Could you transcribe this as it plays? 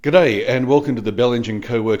G'day and welcome to the Bell Engine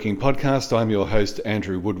Co-working Podcast. I'm your host,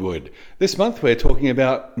 Andrew Woodward. This month we're talking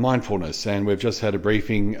about mindfulness, and we've just had a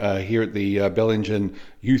briefing here at the Bell Engine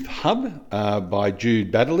Youth Hub by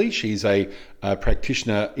Jude Baddeley. She's a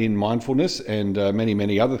practitioner in mindfulness and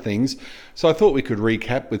many other things. So I thought we could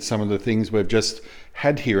recap with some of the things we've just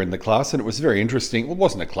had here in the class, and it was very interesting. Well, it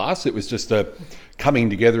wasn't a class, it was just a coming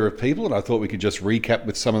together of people, and I thought we could just recap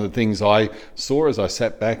with some of the things I saw as I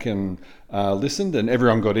sat back and listened, and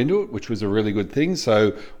everyone got into it, which was a really good thing.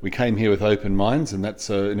 So we came here with open minds, and that's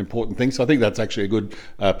an important thing. So I think that's actually a good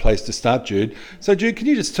place to start, Jude. So Jude, can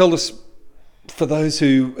you just tell us, for those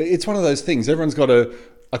who, it's one of those things, everyone's got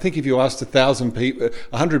I think if you asked 1,000 people,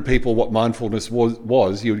 100 people what mindfulness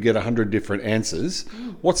was, you would get 100 different answers.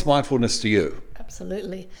 What's mindfulness to you?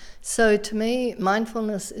 Absolutely. So to me,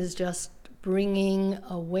 mindfulness is just bringing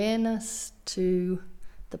awareness to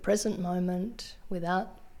the present moment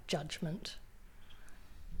without judgment.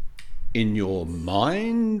 In your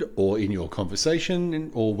mind or in your conversation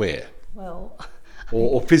or where? Well,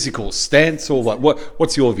 or physical stance or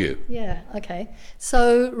what's your view? Yeah, okay.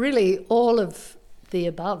 So really all of the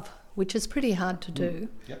above, which is pretty hard to do.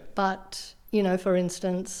 Yep. But, for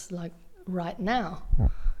instance, like right now,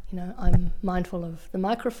 I'm mindful of the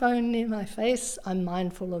microphone in my face, I'm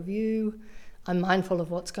mindful of you, I'm mindful of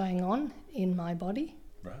what's going on in my body.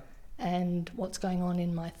 Right. And what's going on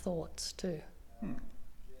in my thoughts too.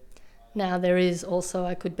 Now there is also,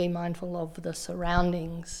 I could be mindful of the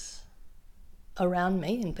surroundings around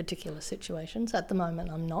me in particular situations. At the moment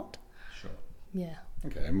I'm not. Sure. Yeah.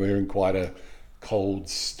 Okay, and we're in quite a cold,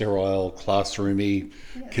 sterile, classroomy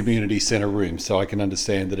community centre room, so I can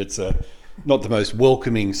understand that it's not the most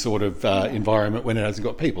welcoming sort of environment when it hasn't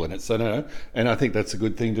got people in it. So no, and I think that's a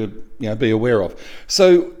good thing to be aware of.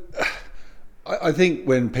 So I think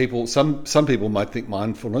when people, some people might think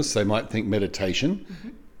mindfulness, they might think meditation. Mm-hmm.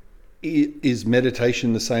 Is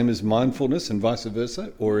meditation the same as mindfulness and vice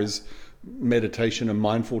versa, or is meditation a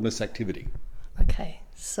mindfulness activity? Okay,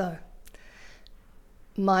 so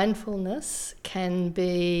mindfulness can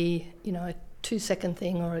be, a 2-second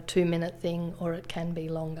thing or a 2-minute thing, or it can be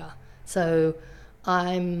longer. So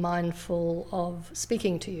I'm mindful of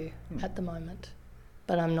speaking to you at the moment,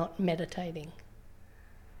 but I'm not meditating.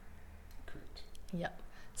 Correct. Yep.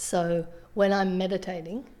 So when I'm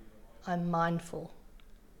meditating, I'm mindful.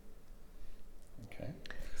 Okay.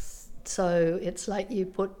 So it's like you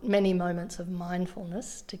put many moments of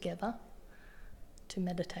mindfulness together to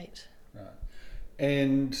meditate. Right.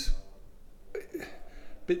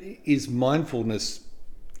 But is mindfulness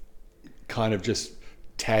kind of just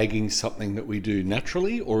tagging something that we do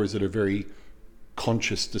naturally, or is it a very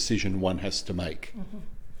conscious decision one has to make? Mm-hmm.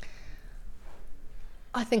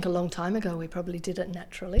 I think a long time ago we probably did it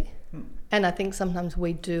naturally. And I think sometimes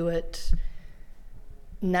we do it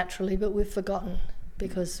naturally, but we've forgotten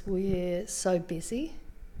because we're so busy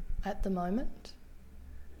at the moment.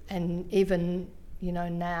 And even,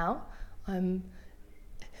 now I'm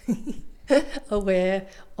aware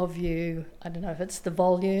of you. I don't know if it's the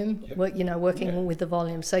volume, working with the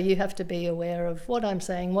volume. So you have to be aware of what I'm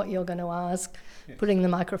saying, what you're going to ask, putting the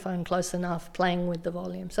microphone close enough, playing with the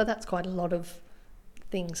volume. So that's quite a lot of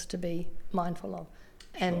things to be mindful of.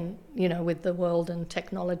 And, with the world and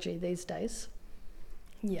technology these days.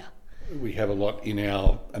 Yeah. We have a lot in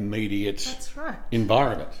our immediate That's right.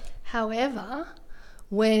 environment. However,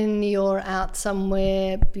 when you're out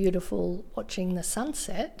somewhere beautiful watching the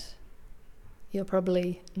sunset, you're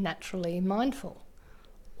probably naturally mindful.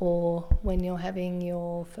 Or when you're having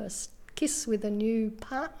your first kiss with a new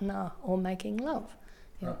partner or making love,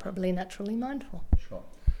 you're probably naturally mindful. Sure.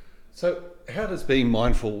 So how does being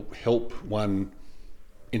mindful help one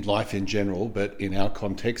in life in general, but in our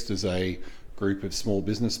context as a group of small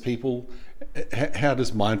business people? How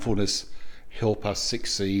does mindfulness help us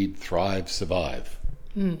succeed, thrive, survive?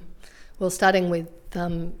 Well, starting with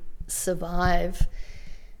survive,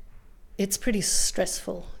 it's pretty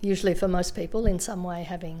stressful, usually for most people in some way,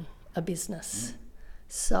 having a business.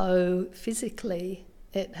 So physically,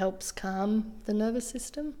 it helps calm the nervous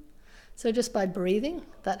system. So just by breathing,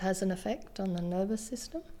 that has an effect on the nervous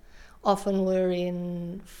system. Often we're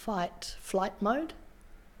in fight-flight mode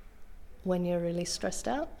when you're really stressed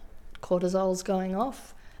out. Cortisol's going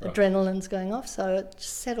off, adrenaline's going off, so it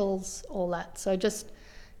settles all that. So just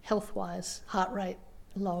health-wise, heart rate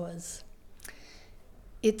lowers.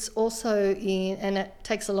 It's also and it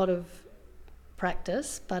takes a lot of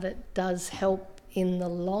practice, but it does help in the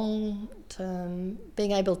long term,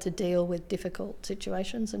 being able to deal with difficult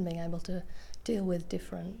situations and being able to deal with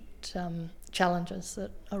different challenges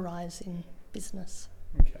that arise in business.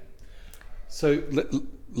 Okay. So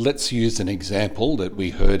let's use an example that we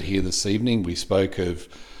heard here this evening. We spoke of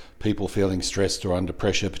people feeling stressed or under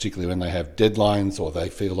pressure, particularly when they have deadlines or they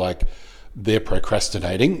feel like they're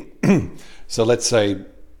procrastinating. So let's say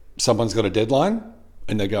someone's got a deadline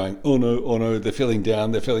and they're going, oh no, they're feeling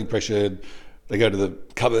down, they're feeling pressured. They go to the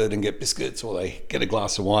cupboard and get biscuits, or they get a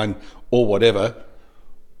glass of wine or whatever.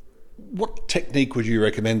 What technique would you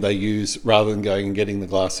recommend they use rather than going and getting the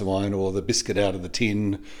glass of wine or the biscuit out of the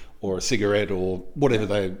tin or a cigarette or whatever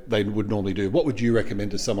they would normally do? What would you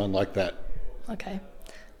recommend to someone like that? Okay.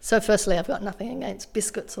 So firstly, I've got nothing against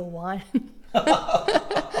biscuits or wine.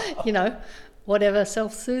 Whatever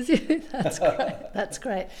self-soothes you, that's great. That's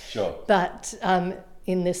great. Sure. But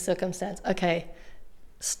in this circumstance,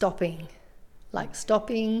 stopping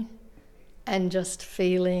and just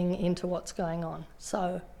feeling into what's going on.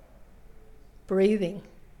 So breathing.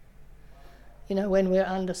 When we're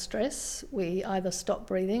under stress, we either stop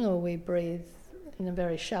breathing or we breathe in a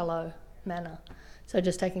very shallow manner. So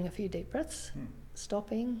just taking a few deep breaths,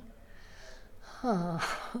 stopping,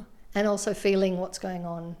 and also feeling what's going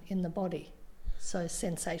on in the body. So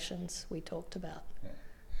sensations we talked about.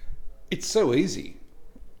 It's so easy.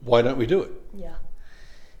 Why don't we do it? Yeah.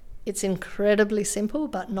 It's incredibly simple,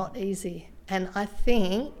 but not easy. And I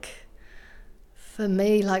think, for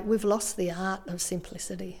me, we've lost the art of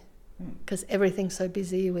simplicity because everything's so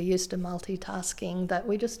busy. We're used to multitasking that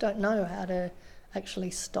we just don't know how to actually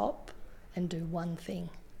stop and do one thing.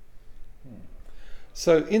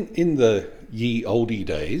 So in the ye olde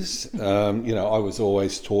days, I was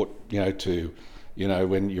always taught, to,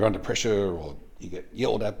 when you're under pressure or you get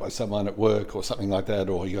yelled at by someone at work or something like that,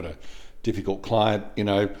 or you got a difficult client,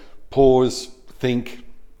 pause, think,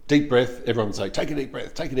 deep breath. Everyone would say, take a deep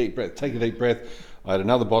breath, take a deep breath, take a deep breath. I had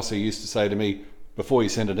another boss who used to say to me, before you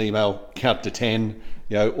send an email, count to 10,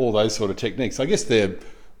 all those sort of techniques. I guess they're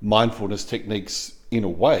mindfulness techniques in a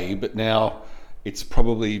way, but now it's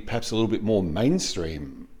probably perhaps a little bit more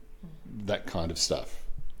mainstream, that kind of stuff.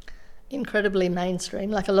 Incredibly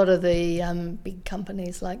mainstream. Like a lot of the big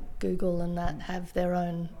companies like Google and that have their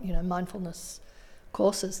own, mindfulness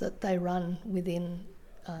courses that they run within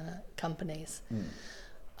companies.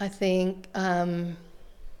 I think, the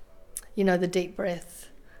deep breath,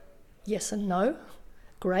 yes and no,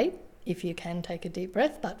 great if you can take a deep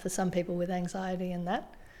breath, but for some people with anxiety and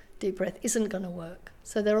that, deep breath isn't going to work.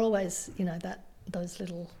 So they're always, those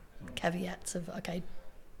little caveats of,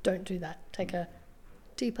 don't do that. Take a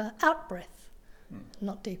deeper out breath.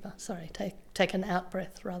 Not deeper, sorry. Take an out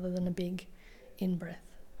breath rather than a big in breath.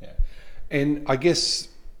 Yeah. And I guess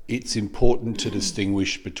it's important to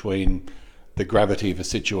distinguish between the gravity of a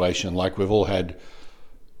situation. Like we've all had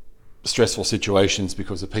stressful situations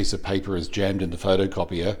because a piece of paper is jammed in the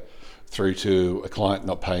photocopier, through to a client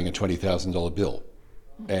not paying a $20,000 bill.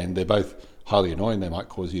 And they're both highly annoying. They might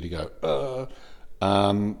cause you to go,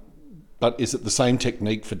 but is it the same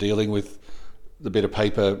technique for dealing with the bit of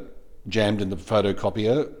paper jammed in the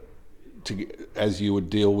photocopier as you would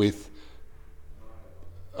deal with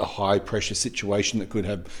a high pressure situation that could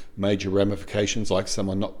have major ramifications like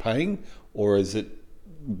someone not paying? Or is it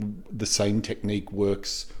the same technique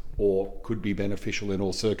works or could be beneficial in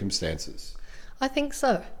all circumstances? I think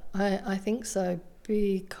so. I think so,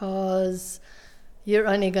 because you're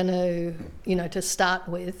only going to, to start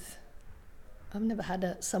with, I've never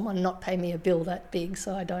had someone not pay me a bill that big,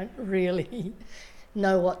 so I don't really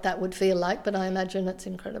know what that would feel like, but I imagine it's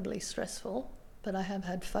incredibly stressful. But I have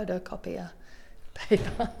had photocopier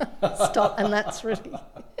paper stop, and that's really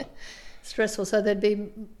stressful. So there'd be,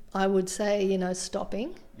 I would say,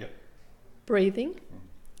 stopping, breathing,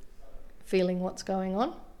 feeling what's going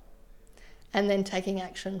on, and then taking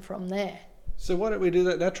action from there. So why don't we do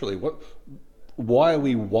that naturally? Why are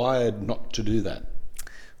we wired not to do that?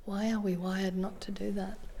 Why are we wired not to do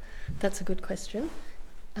that? That's a good question.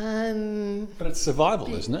 But it's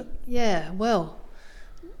survival, isn't it? Yeah, well,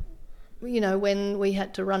 when we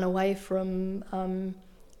had to run away from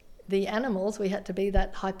the animals, we had to be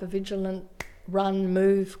that hypervigilant, run,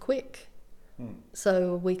 move, quick.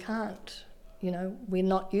 So we can't, we're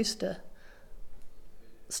not used to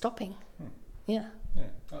stopping. Yeah.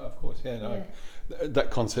 Oh, of course. Yeah, no. Yeah.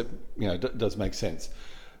 That concept, does make sense.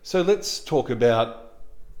 So let's talk about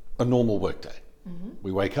a normal workday.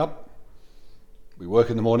 We wake up, we work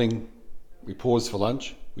in the morning, we pause for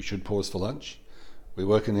lunch. We should pause for lunch. We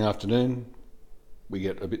work in the afternoon, we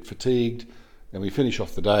get a bit fatigued, then we finish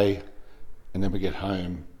off the day, and then we get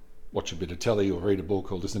home, watch a bit of telly or read a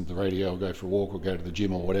book or listen to the radio or go for a walk or go to the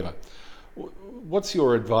gym or whatever. What's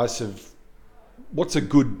your advice of what's a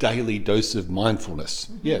good daily dose of mindfulness?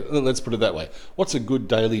 Yeah, let's put it that way. What's a good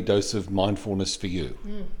daily dose of mindfulness for you?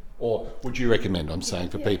 Or would you recommend, I'm saying,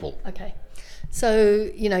 for people? Okay. So,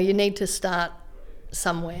 you need to start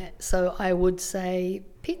somewhere. So I would say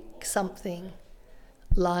pick something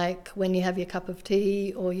like when you have your cup of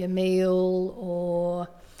tea or your meal or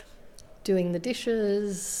doing the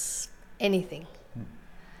dishes, anything.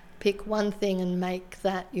 Pick one thing and make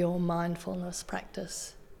that your mindfulness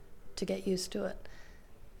practice to get used to it.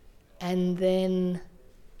 And then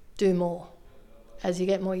do more as you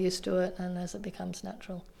get more used to it and as it becomes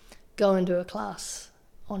natural. Go and do a class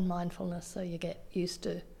on mindfulness so you get used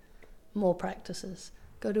to more practices.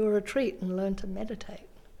 Go to a retreat and learn to meditate.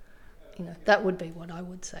 That would be what I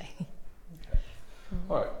would say. Okay.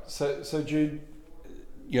 All right. So Jude,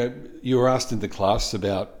 you were asked in the class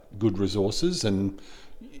about good resources, and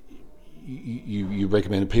you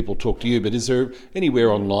recommended people talk to you. But is there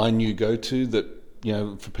anywhere online you go to that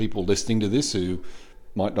for people listening to this who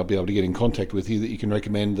might not be able to get in contact with you that you can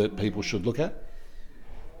recommend that people should look at?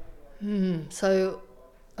 So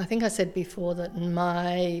I think I said before that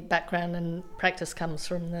my background and practice comes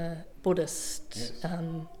from the Buddhist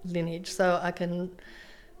lineage, so I can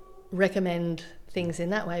recommend things in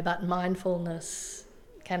that way, but mindfulness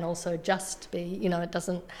can also just be, it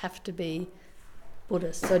doesn't have to be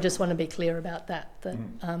Buddhist. So I just want to be clear about that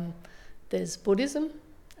there's Buddhism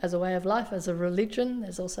as a way of life, as a religion.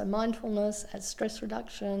 There's also mindfulness as stress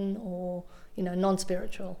reduction or,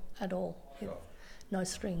 non-spiritual at all, with no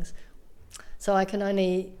strings. So I can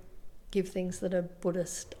only give things that are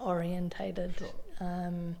Buddhist orientated. Sure.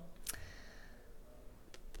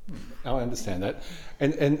 I understand that.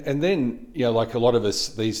 And then, like a lot of us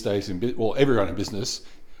these days, everyone in business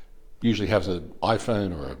usually has an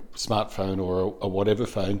iPhone or a smartphone or a whatever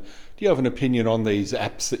phone. Do you have an opinion on these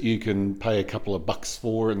apps that you can pay a couple of bucks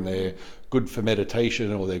for and they're good for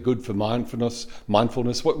meditation or they're good for mindfulness?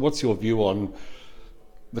 What's your view on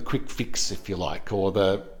the quick fix, if you like, or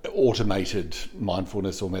the automated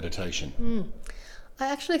mindfulness or meditation? I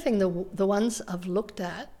actually think the ones I've looked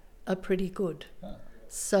at are pretty good.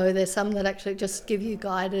 So there's some that actually just give you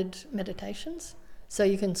guided meditations, so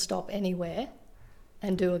you can stop anywhere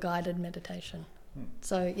and do a guided meditation.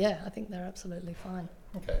 So I think they're absolutely fine.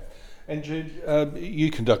 Okay. And Jude, you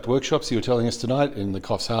conduct workshops, you were telling us tonight, in the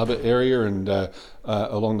Coffs Harbour area and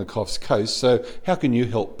along the Coffs Coast. So how can you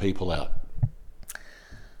help people out?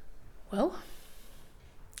 Well,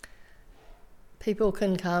 people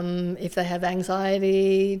can come if they have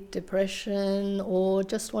anxiety, depression, or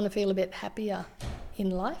just want to feel a bit happier in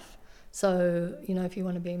life. So, if you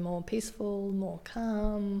want to be more peaceful, more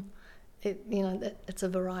calm, it's a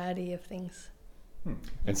variety of things.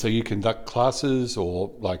 And so you conduct classes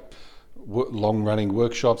or like long-running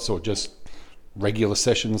workshops or just regular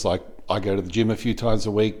sessions, like I go to the gym a few times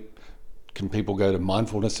a week. Can people go to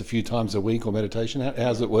mindfulness a few times a week or meditation?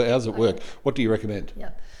 How's it work? What do you recommend?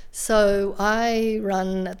 Yeah. So I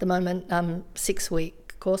run at the moment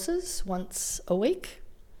 6-week courses once a week.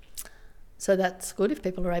 So that's good if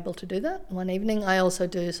people are able to do that one evening. I also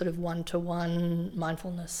do sort of one-to-one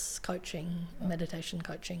mindfulness coaching, meditation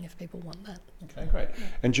coaching if people want that. Okay, great.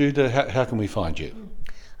 And Jude, how can we find you?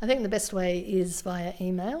 I think the best way is via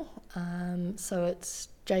email. So it's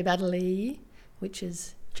jbaddeley, which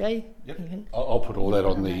is J. Yep. I'll put all that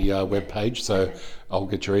on the web page, so I'll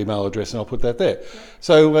get your email address and I'll put that there. Yep.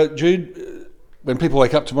 So Jude, when people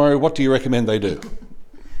wake up tomorrow, what do you recommend they do?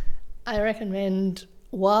 I recommend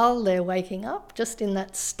while they're waking up, just in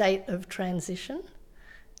that state of transition,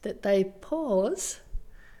 that they pause,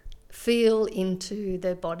 feel into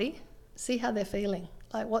their body, see how they're feeling,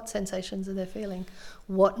 like what sensations are they feeling,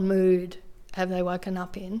 what mood have they woken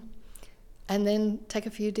up in, and then take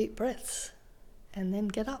a few deep breaths and then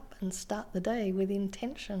get up and start the day with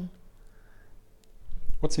intention.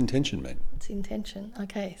 What's intention mean? What's intention?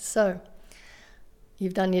 Okay, so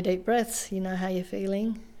you've done your deep breaths, you know how you're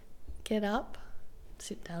feeling, get up,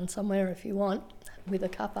 sit down somewhere if you want with a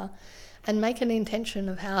cuppa and make an intention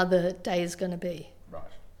of how the day is going to be. Right.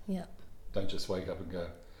 Yeah. Don't just wake up and go,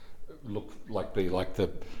 be like the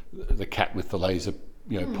cat with the laser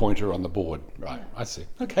pointer on the board. Right. Yeah. I see.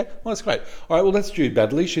 Okay. Well, that's great. All right. Well, that's Jude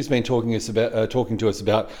Baddeley. She's been talking to us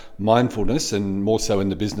about mindfulness, and more so in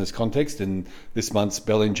the business context in this month's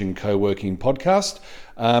Bellingen Co-working podcast.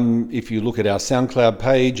 If you look at our SoundCloud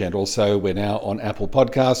page, and also we're now on Apple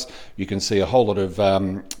Podcasts, you can see a whole lot of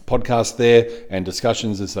podcasts there and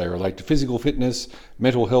discussions as they relate to physical fitness,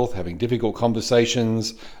 mental health, having difficult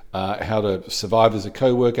conversations, how to survive as a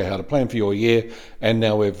co-worker, how to plan for your year, and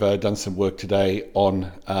now we've done some work today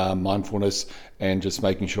on mindfulness and just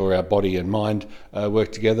making sure our body and mind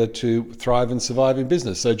work together to thrive and survive in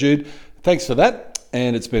business. So Jude, thanks for that.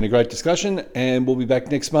 and it's been a great discussion, and we'll be back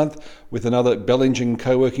next month with another Bellingen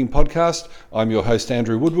Co-working podcast. I'm your host,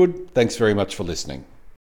 Andrew Woodward. Thanks very much for listening.